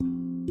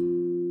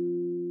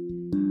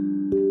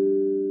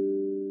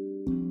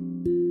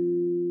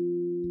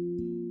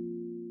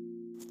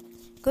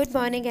Good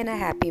morning and a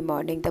happy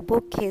morning. The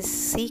book is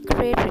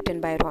Secret written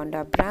by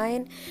Rhonda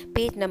Bryan.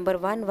 Page number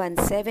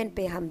 117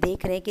 पे हम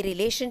देख रहे हैं कि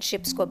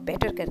रिलेशनशिप्स को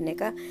बेटर करने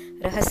का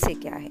रहस्य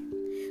क्या है।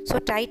 सो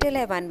टाइटल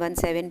है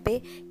 117 पे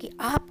कि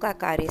आपका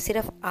कार्य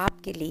सिर्फ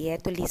आपके लिए है।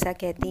 तो लीसा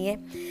कहती हैं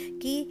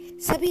कि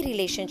सभी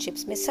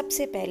रिलेशनशिप्स में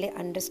सबसे पहले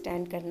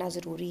अंडरस्टैंड करना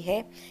ज़रूरी है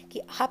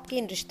कि आपके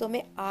इन रिश्तों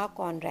में आ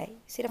कौन रहा है।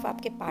 सिर्फ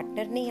आपके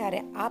पार्टनर नहीं आ रहे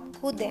हैं, आप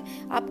खुद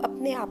हैं। आप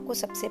अपने आप को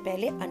सबसे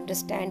पहले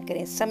अंडरस्टैंड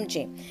करें,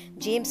 समझें।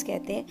 जेम्स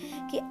कहते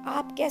हैं कि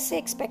आप कैसे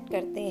एक्सपेक्ट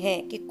करते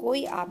हैं कि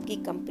कोई आपकी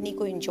कंपनी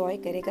को एंजॉय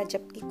करेगा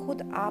जबकि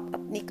खुद आप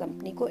अपनी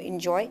कंपनी को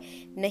एंजॉय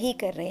नहीं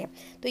कर रहे हैं।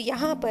 तो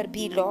यहाँ पर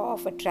भी law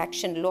of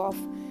attraction, law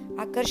of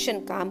आकर्षण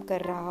काम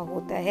कर रहा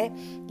होता है।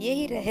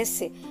 यही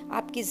रहस्य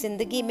आपकी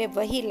ज़िंदगी में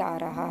वही ला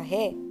रहा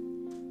है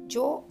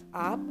जो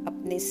आप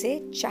अपने से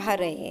चाह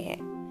रहे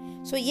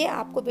हैं। सो ये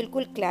आपको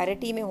बिल्कुल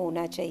क्लैरिटी में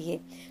होना चाहिए।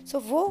 सो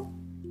वो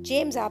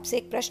जेम्स आपसे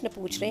एक प्रश्न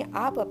पूछ रहे हैं,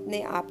 आप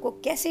अपने आप को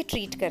कैसे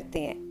ट्रीट करते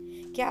हैं?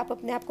 क्या आप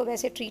अपने आप को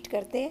वैसे ट्रीट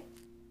करते हैं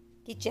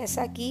कि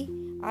जैसा कि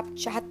आप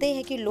चाहते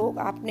हैं कि लोग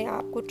अपने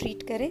आप को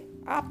ट्रीट करें,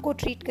 आपको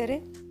ट्रीट करें?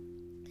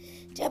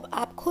 जब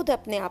आप खुद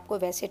अपने आप को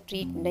वैसे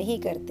ट्रीट नहीं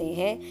करते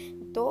हैं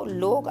तो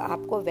लोग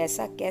आपको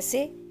वैसा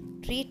कैसे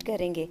ट्रीट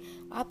करेंगे?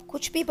 आप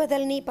कुछ भी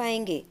बदल नहीं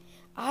पाएंगे।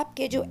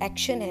 आपके जो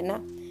एक्शन है ना,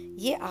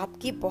 ये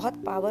आपकी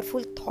बहुत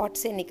पावरफुल थॉट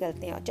से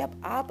निकलते हैं। और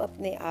जब आप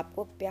अपने आप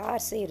को प्यार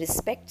से,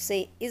 रिस्पेक्ट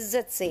से,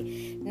 इज्जत से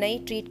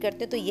नहीं ट्रीट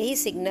करते तो यही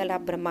सिग्नल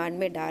आप ब्रह्मांड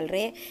में डाल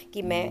रहे हैं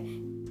कि मैं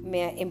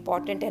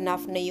इम्पॉर्टेंट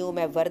इनफ नहीं हूँ,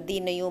 मैं वर्दी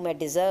नहीं हूँ, मैं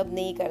डिज़र्व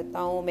नहीं करता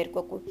हूँ,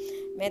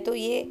 मैं तो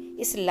ये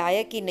इस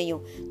लायक ही नहीं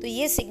हूँ। तो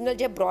ये सिग्नल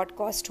जब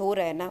ब्रॉडकास्ट हो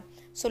रहा है ना,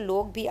 सो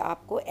लोग भी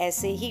आपको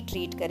ऐसे ही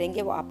ट्रीट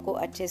करेंगे, वो आपको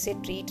अच्छे से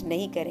ट्रीट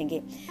नहीं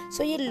करेंगे।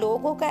 सो ये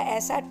लोगों का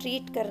ऐसा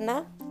ट्रीट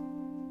करना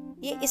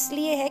ये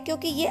इसलिए है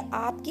क्योंकि ये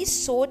आपकी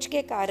सोच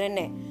के कारण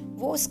है,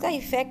 वो उसका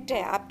इफ़ेक्ट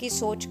है आपकी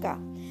सोच का।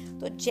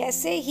 तो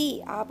जैसे ही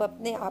आप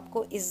अपने आप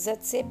को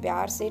इज्जत से,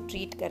 प्यार से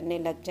ट्रीट करने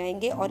लग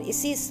जाएंगे और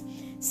इसी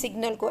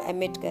सिग्नल को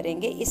एमिट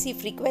करेंगे, इसी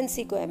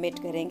फ्रीक्वेंसी को एमिट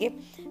करेंगे,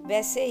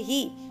 वैसे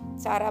ही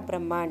सारा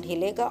ब्रह्मांड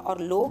हिलेगा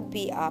और लोग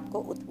भी आपको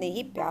उतने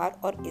ही प्यार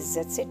और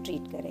इज्जत से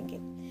ट्रीट करेंगे।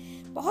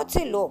 बहुत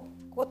से लोग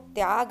को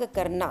त्याग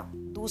करना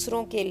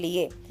दूसरों के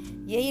लिए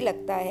यही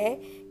लगता है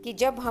कि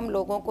जब हम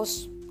लोगों को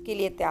के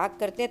लिए त्याग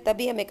करते हैं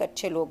तभी हम एक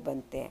अच्छे लोग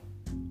बनते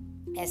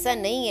हैं। ऐसा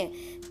नहीं है।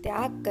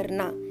 त्याग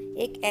करना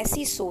एक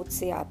ऐसी सोच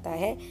से आता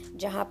है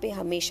जहाँ पे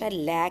हमेशा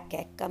लैक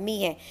है, कमी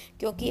है,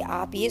 क्योंकि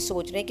आप ये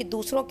सोच रहे हैं कि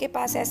दूसरों के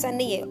पास ऐसा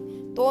नहीं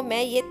है तो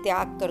मैं ये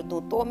त्याग कर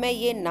दूँ, तो मैं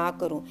ये ना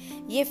करूँ।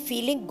 ये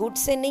फीलिंग गुड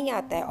से नहीं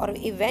आता है और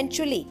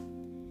इवेंचुअली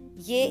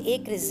ये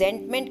एक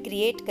रिजेंटमेंट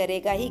क्रिएट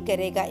करेगा ही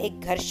करेगा, एक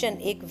घर्षण,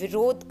 एक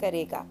विरोध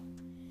करेगा।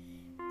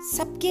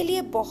 सबके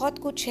लिए बहुत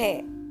कुछ है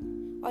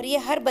और ये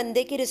हर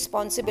बंदे की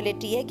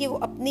रिस्पॉन्सिबिलिटी है कि वो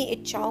अपनी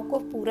इच्छाओं को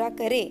पूरा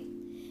करे।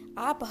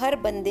 आप हर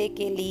बंदे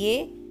के लिए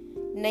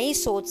नहीं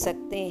सोच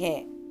सकते हैं।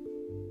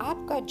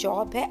 आपका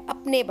जॉब है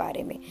अपने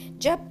बारे में।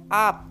 जब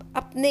आप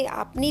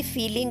अपनी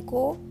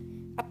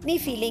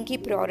फीलिंग की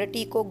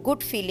प्रायोरिटी को,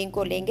 गुड फीलिंग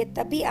को लेंगे,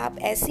 तभी आप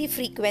ऐसी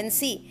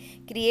फ्रीक्वेंसी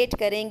क्रिएट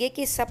करेंगे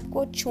कि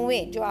सबको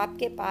छुएं जो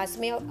आपके पास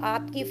में, और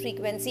आपकी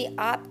फ्रीक्वेंसी,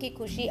 आपकी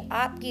खुशी,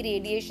 आपकी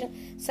रेडिएशन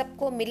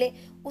सबको मिले।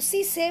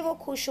 उसी से वो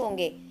खुश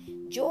होंगे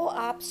जो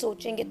आप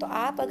सोचेंगे। तो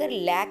आप अगर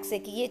लैक से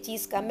कि ये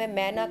चीज़ कम है,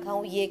 मैं ना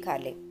खाऊं, ये खा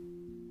ले,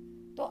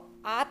 तो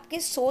आपके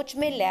सोच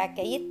में लैक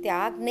है, ये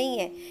त्याग नहीं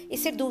है।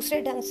 इसे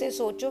दूसरे ढंग से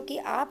सोचो कि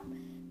आप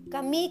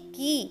कमी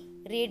की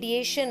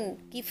रेडिएशन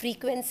की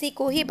फ्रीक्वेंसी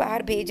को ही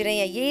बाहर भेज रहे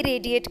हैं, यही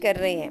रेडिएट कर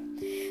रहे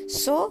हैं।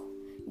 सो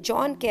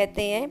जॉन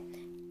कहते हैं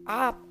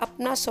आप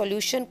अपना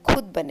सॉल्यूशन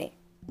खुद बने।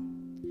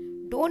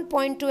 Don't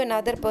point two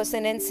another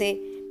person and से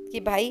कि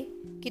भाई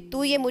कि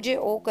तू ये मुझे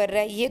ओ कर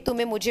रहा है, ये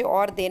तुम्हें मुझे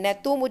और देना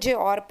है, तू मुझे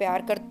और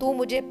प्यार कर, तू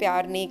मुझे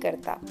प्यार नहीं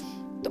करता।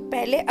 तो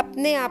पहले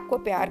अपने आप को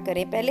प्यार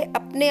करें, पहले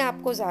अपने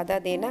आप को ज़्यादा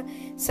देना,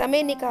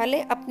 समय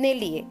निकालें अपने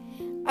लिए,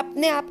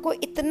 अपने आप को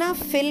इतना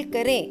फिल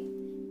करें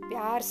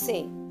प्यार से,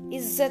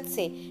 इज्जत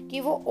से कि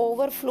वो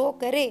ओवरफ्लो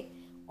करे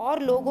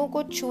और लोगों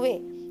को छुए।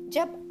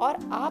 जब और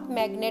आप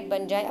मैग्नेट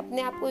बन जाए,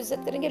 अपने आप को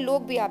इज्जत करेंगे,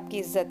 लोग भी आपकी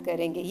इज्जत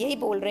करेंगे। यही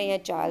बोल रहे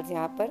हैं चार्ल्स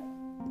यहाँ पर।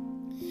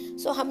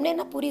 सो हमने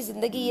ना पूरी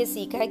ज़िंदगी ये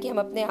सीखा है कि हम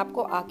अपने आप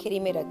को आखिरी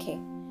में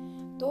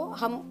रखें, तो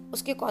हम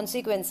उसके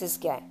कॉन्सिक्वेंसेस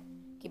क्या है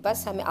कि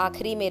बस हमें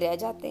आखिरी में रह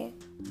जाते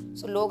हैं।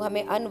 सो लोग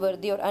हमें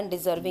अनवर्दी और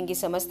अनडिजर्विंग ही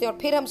समझते हैं और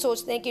फिर हम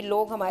सोचते हैं कि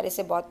लोग हमारे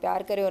से बहुत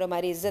प्यार करें और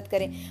हमारी इज्जत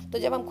करें, तो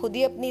जब हम खुद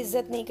ही अपनी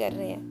इज्जत नहीं कर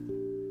रहे हैं।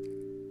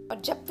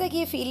 और जब तक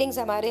ये फीलिंग्स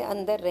हमारे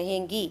अंदर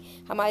रहेंगी,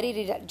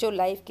 हमारी जो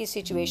लाइफ की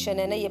सिचुएशन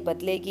है ना, ये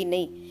बदलेगी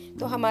नहीं।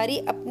 तो हमारी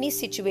अपनी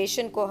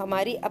सिचुएशन को,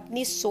 हमारी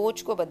अपनी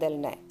सोच को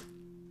बदलना है।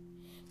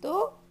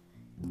 तो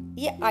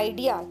ये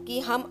आइडिया कि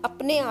हम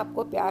अपने आप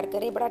को प्यार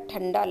करें बड़ा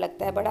ठंडा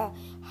लगता है, बड़ा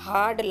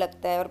हार्ड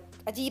लगता है और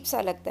अजीब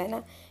सा लगता है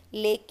ना,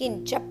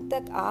 लेकिन जब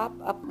तक आप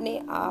अपने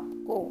आप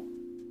को,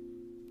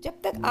 जब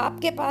तक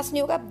आपके पास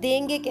नहीं होगा, आप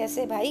देंगे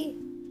कैसे भाई?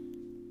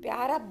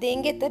 प्यार आप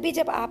देंगे तभी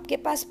जब आपके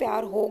पास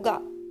प्यार होगा,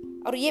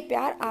 और ये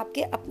प्यार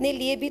आपके अपने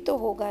लिए भी तो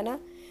होगा ना।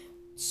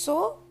 सो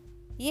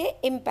ये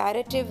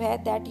इम्पेरेटिव है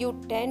that you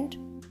tend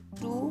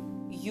to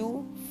you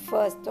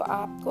first. तो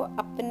आपको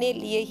अपने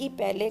लिए ही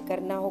पहले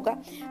करना होगा,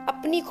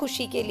 अपनी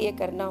खुशी के लिए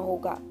करना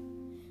होगा।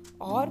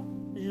 और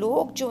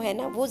लोग जो है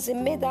ना वो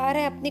जिम्मेदार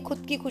हैं अपनी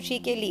खुद की खुशी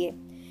के लिए।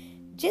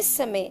 जिस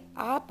समय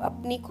आप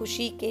अपनी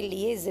खुशी के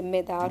लिए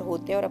जिम्मेदार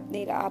होते हैं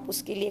और आप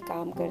उसके लिए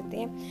काम करते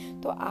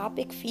हैं तो आप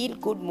एक फील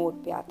गुड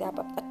मोड पे आते हैं,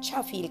 आप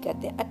अच्छा फील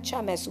करते हैं,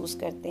 अच्छा महसूस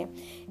करते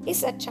हैं।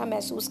 इस अच्छा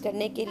महसूस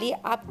करने के लिए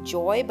आप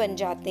जॉय बन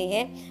जाते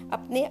हैं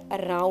अपने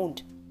अराउंड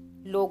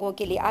लोगों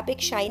के लिए। आप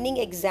एक शाइनिंग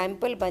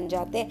एग्जाम्पल बन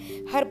जाते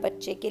हैं हर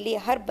बच्चे के लिए,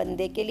 हर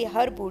बंदे के लिए,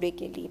 हर बूढ़े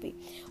के लिए भी।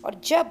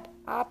 और जब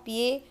आप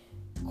ये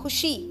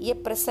खुशी, ये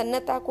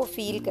प्रसन्नता को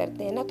फील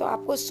करते हैं ना तो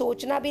आपको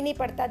सोचना भी नहीं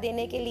पड़ता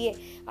देने के लिए।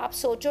 आप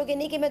सोचोगे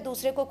नहीं कि मैं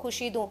दूसरे को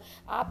खुशी दूं,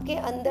 आपके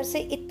अंदर से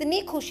इतनी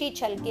खुशी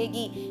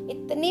छलकेगी,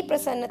 इतनी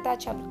प्रसन्नता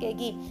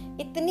छलकेगी,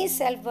 इतनी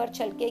सेल्फ वर्थ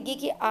छलकेगी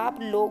कि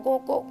आप लोगों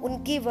को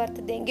उनकी वर्थ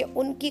देंगे,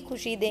 उनकी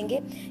खुशी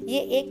देंगे। ये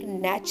एक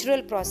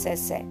नेचुरल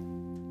प्रोसेस है।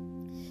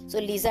 सो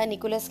लीजा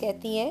निकोलस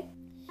कहती हैं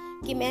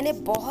कि मैंने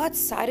बहुत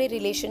सारे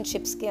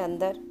रिलेशनशिप्स के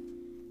अंदर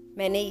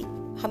मैंने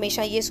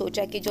हमेशा ये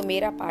सोचा कि जो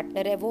मेरा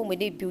पार्टनर है वो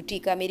मेरी ब्यूटी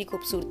का, मेरी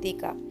खूबसूरती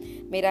का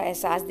मेरा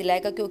एहसास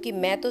दिलाएगा, क्योंकि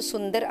मैं तो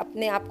सुंदर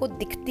अपने आप को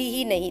दिखती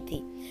ही नहीं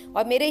थी।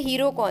 और मेरे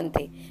हीरो कौन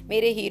थे?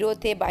 मेरे हीरो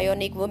थे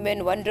bionic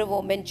women, wonder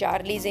women,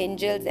 Charlie's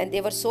angels, and they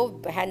were so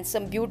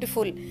handsome,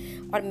 beautiful,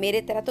 और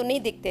मेरे तरह तो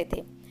नहीं दिखते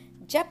थे।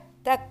 जब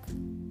तक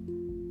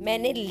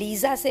मैंने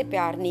लीजा से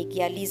प्यार नहीं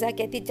किया, लीजा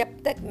कहती जब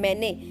तक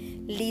मैंने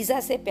लीजा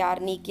से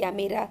प्यार नहीं किया,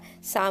 मेरा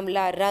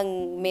सांवला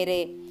रंग,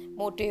 मेरे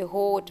मोटे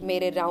होठ,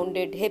 मेरे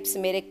राउंडेड हिप्स,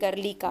 मेरे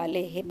करली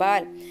काले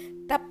बाल,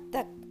 तब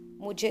तक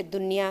मुझे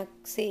दुनिया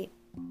से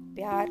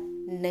प्यार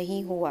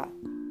नहीं हुआ।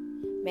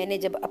 मैंने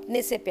जब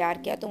अपने से प्यार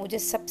किया तो मुझे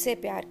सबसे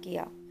प्यार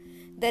किया।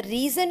 The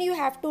reason you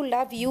have to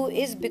love you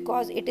is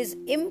because it is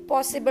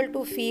impossible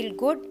to feel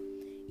good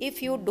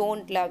if you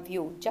don't love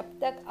you. जब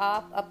तक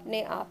आप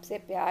अपने आप से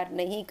प्यार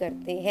नहीं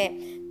करते हैं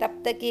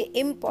तब तक ये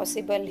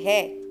इम्पॉसिबल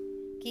है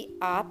कि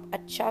आप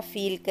अच्छा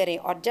फील करें।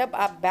 और जब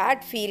आप बैड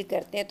फील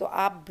करते हैं तो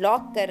आप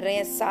ब्लॉक कर रहे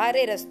हैं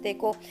सारे रास्ते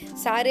को,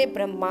 सारे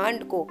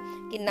ब्रह्मांड को,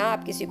 कि ना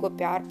आप किसी को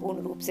प्यार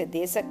पूर्ण रूप से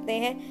दे सकते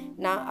हैं,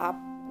 ना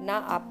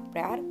आप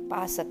प्यार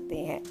पा सकते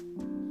हैं।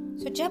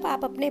 सो जब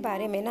आप अपने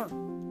बारे में ना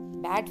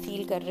बैड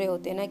फील कर रहे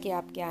होते हैं ना कि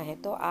आप क्या हैं,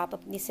 तो आप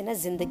अपनी से ना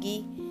ज़िंदगी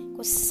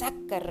को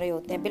सक कर रहे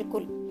होते हैं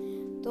बिल्कुल।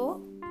 तो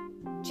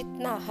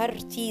जितना हर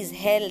चीज़,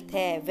 हेल्थ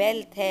है,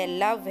 वेल्थ है,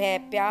 लव है,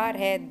 प्यार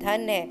है,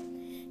 धन है,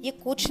 ये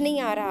कुछ नहीं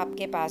आ रहा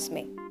आपके पास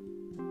में,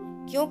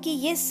 क्योंकि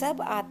ये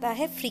सब आता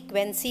है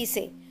फ्रीक्वेंसी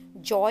से,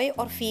 जॉय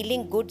और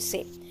फीलिंग गुड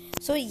से।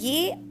 सो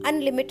ये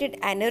अनलिमिटेड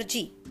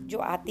एनर्जी जो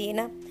आती है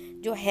ना,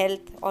 जो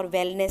हेल्थ और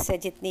वेलनेस है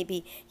जितनी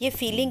भी, ये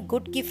फीलिंग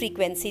गुड की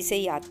फ्रीक्वेंसी से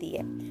ही आती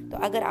है। तो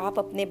अगर आप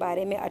अपने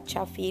बारे में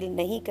अच्छा फील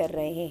नहीं कर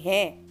रहे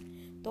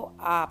हैं तो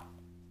आप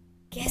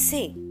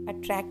कैसे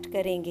अट्रैक्ट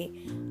करेंगे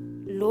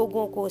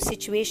लोगों को,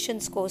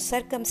 सिचुएशंस को,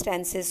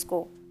 सर्कमस्टेंसेस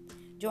को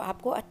जो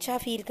आपको अच्छा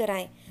फील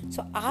कराएं।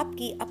 सो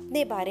आपकी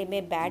अपने बारे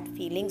में बैड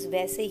फीलिंग्स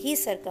वैसे ही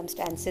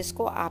सर्कमस्टेंसेस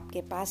को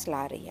आपके पास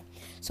ला रही है।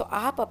 सो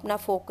आप अपना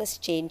फोकस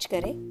चेंज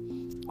करें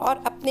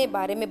और अपने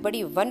बारे में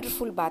बड़ी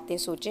वंडरफुल बातें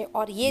सोचें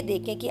और ये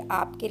देखें कि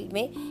आपके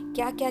में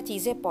क्या क्या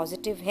चीज़ें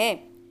पॉजिटिव हैं।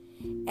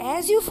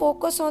 As you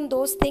focus on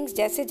those things,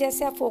 जैसे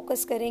जैसे आप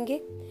फोकस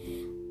करेंगे,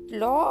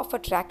 लॉ ऑफ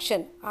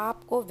अट्रैक्शन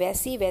आपको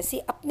वैसी वैसी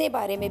अपने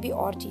बारे में भी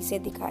और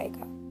चीज़ें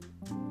दिखाएगा।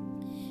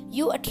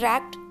 You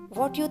attract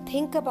what you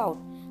think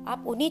about.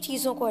 आप उन्हीं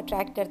चीज़ों को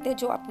अट्रैक्ट करते हैं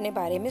जो अपने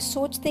बारे में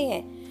सोचते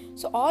हैं।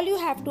 So all you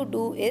have to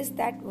do is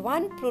that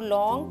one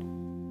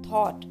prolonged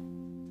thought,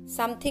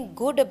 something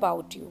good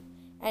about you,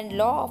 and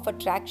law of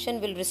attraction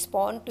will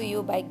respond to you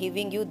by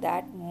giving you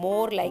that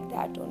more like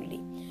that only.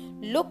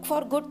 Look for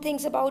good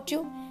things about you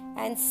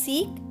and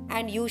seek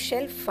and you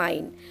shall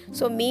find.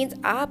 So means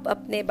आप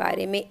अपने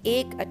बारे में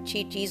एक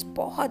अच्छी चीज़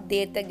बहुत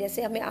देर तक,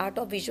 जैसे हमें आर्ट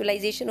ऑफ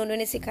विजुअलाइजेशन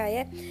उन्होंने सिखाया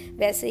है,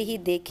 वैसे ही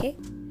देखें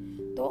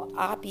तो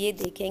आप ये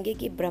देखेंगे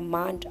कि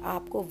ब्रह्मांड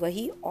आपको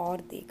वही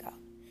और देगा,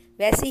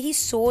 वैसे ही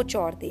सोच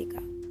और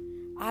देगा,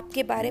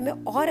 आपके बारे में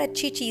और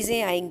अच्छी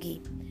चीज़ें आएंगी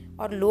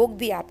और लोग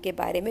भी आपके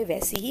बारे में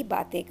वैसी ही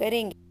बातें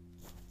करेंगे।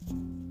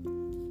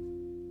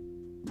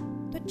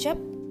 तो जब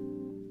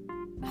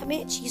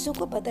हमें चीज़ों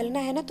को बदलना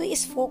है ना, तो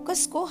इस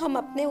फोकस को हम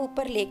अपने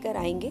ऊपर लेकर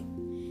आएंगे।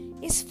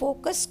 इस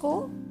फोकस को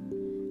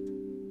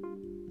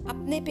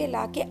अपने पे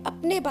लाके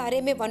अपने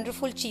बारे में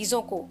वंडरफुल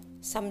चीज़ों को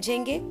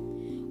समझेंगे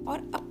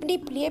और अपने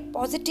लिए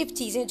पॉजिटिव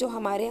चीज़ें जो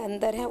हमारे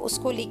अंदर हैं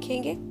उसको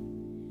लिखेंगे।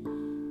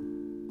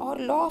 और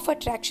लॉ ऑफ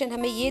अट्रैक्शन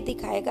हमें ये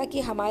दिखाएगा कि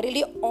हमारे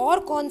लिए और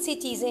कौन सी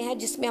चीज़ें हैं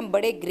जिसमें हम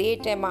बड़े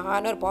ग्रेट हैं,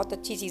 महान और बहुत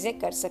अच्छी चीज़ें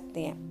कर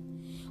सकते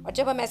हैं। और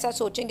जब हम ऐसा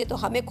सोचेंगे तो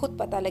हमें खुद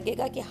पता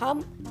लगेगा कि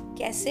हम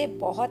कैसे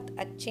बहुत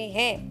अच्छे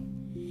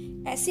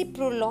हैं। ऐसी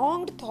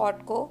प्रोलॉन्ग्ड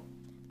थॉट को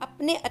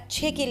अपने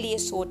अच्छे के लिए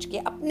सोच के,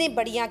 अपने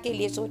बढ़िया के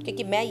लिए सोच के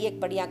कि मैं ये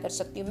बढ़िया कर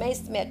सकती हूँ, मैं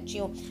इसमें अच्छी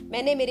हूँ,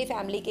 मैंने मेरी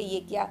फैमिली के ये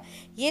किया,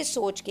 ये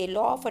सोच के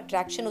लॉ ऑफ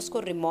अट्रैक्शन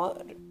उसको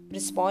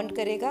रिस्पॉन्ड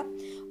करेगा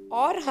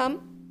और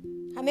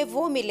हमें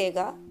वो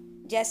मिलेगा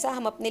जैसा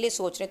हम अपने लिए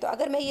सोच रहे हैं। तो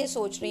अगर मैं ये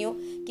सोच रही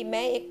हूँ कि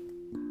मैं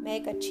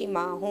एक अच्छी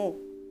माँ हूँ,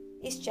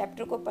 इस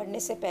चैप्टर को पढ़ने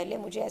से पहले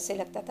मुझे ऐसे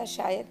लगता था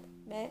शायद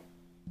मैं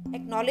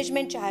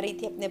एक्नॉलेजमेंट चाह रही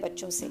थी अपने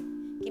बच्चों से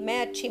कि मैं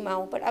अच्छी माँ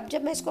हूँ, पर अब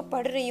जब मैं इसको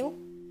पढ़ रही हूँ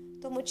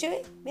तो मुझे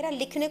मेरा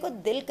लिखने को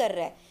दिल कर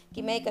रहा है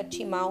कि मैं एक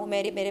अच्छी माँ हूँ,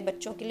 मेरे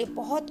बच्चों के लिए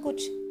बहुत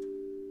कुछ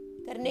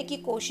करने की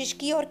कोशिश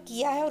की और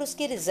किया है और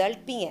उसके रिज़ल्ट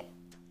भी हैं।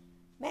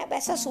 मैं अब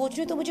ऐसा सोच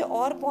रही हूँ तो मुझे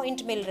और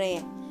पॉइंट मिल रहे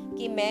हैं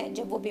कि मैं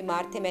जब वो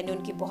बीमार थे मैंने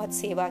उनकी बहुत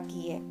सेवा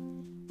की है,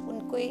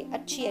 उनको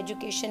अच्छी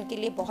एजुकेशन के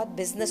लिए बहुत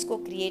बिजनेस को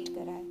क्रिएट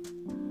करा है,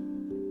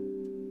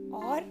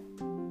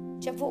 और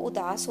जब वो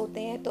उदास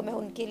होते हैं तो मैं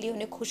उनके लिए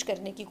उन्हें खुश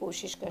करने की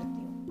कोशिश करती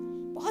हूँ।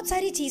 बहुत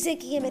सारी चीज़ें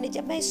की हैं मैंने।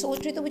 जब मैं सोच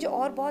रही हूँ तो मुझे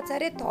और बहुत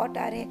सारे थॉट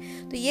आ रहे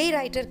हैं। तो यही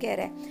राइटर कह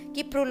रहा है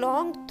कि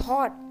prolong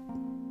thought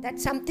that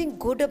something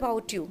good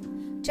about you.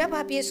 जब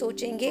आप ये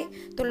सोचेंगे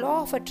तो law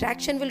of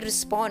attraction will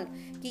respond,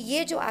 कि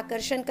ये जो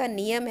आकर्षण का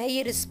नियम है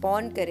ये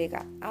रिस्पॉन्ड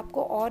करेगा,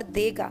 आपको और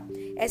देगा,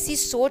 ऐसी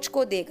सोच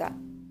को देगा।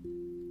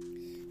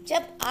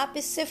 जब आप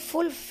इससे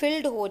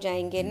फुलफिल्ड हो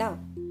जाएंगे ना,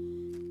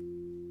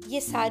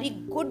 ये सारी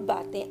गुड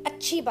बातें,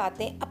 अच्छी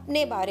बातें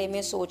अपने बारे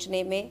में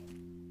सोचने में,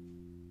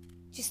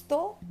 जिस तो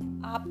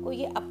आपको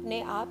ये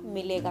अपने आप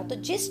मिलेगा। तो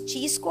जिस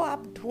चीज़ को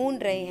आप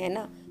ढूंढ रहे हैं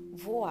ना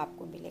वो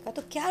आपको मिलेगा।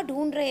 तो क्या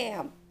ढूंढ रहे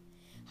हैं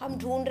हम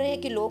ढूंढ रहे हैं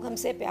कि लोग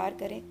हमसे प्यार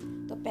करें,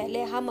 तो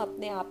पहले हम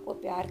अपने आप को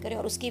प्यार करें।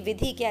 और उसकी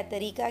विधि क्या,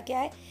 तरीका क्या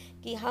है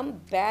कि हम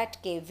बैठ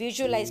के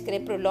विजुअलाइज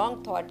करें,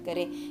 प्रोलॉन्ग थॉट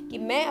करें कि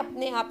मैं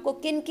अपने आप को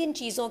किन किन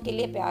चीज़ों के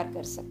लिए प्यार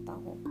कर सकता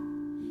हूँ,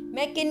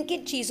 मैं किन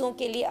किन चीज़ों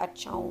के लिए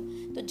अच्छा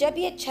हूँ। तो जब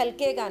ये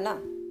छलकेगा ना,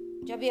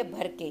 जब ये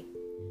भरके,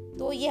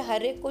 तो ये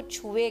हर एक को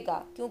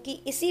छुएगा, क्योंकि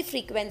इसी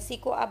फ्रीक्वेंसी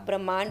को आप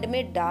ब्रह्मांड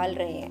में डाल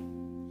रहे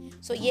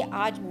हैं। सो ये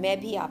आज मैं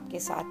भी आपके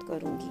साथ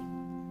करूँगी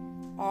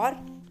और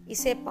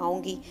इसे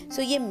पाऊँगी।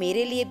 सो ये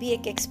मेरे लिए भी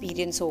एक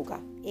एक्सपीरियंस होगा,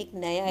 एक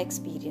नया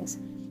एक्सपीरियंस।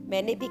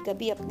 मैंने भी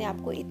कभी अपने आप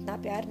को इतना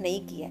प्यार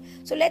नहीं किया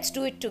है। So let's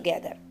do it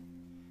together.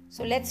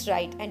 So let's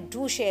write and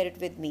do share it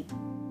with me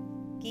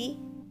कि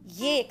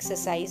ये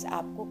एक्सरसाइज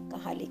आपको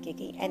कहाँ लेके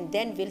गई, and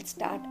then will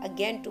start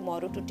again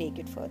tomorrow to take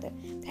it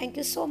further. Thank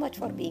you so much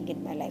for being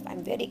in my life. I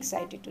am very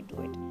excited to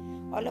do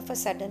it. All of a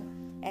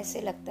sudden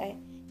ऐसे लगता है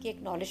कि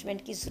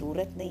acknowledgement की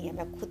ज़रूरत नहीं है,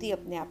 मैं खुद ही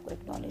अपने आप को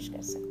एक्नॉलेज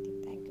कर सकती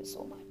हूँ। Thank you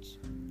so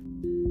much.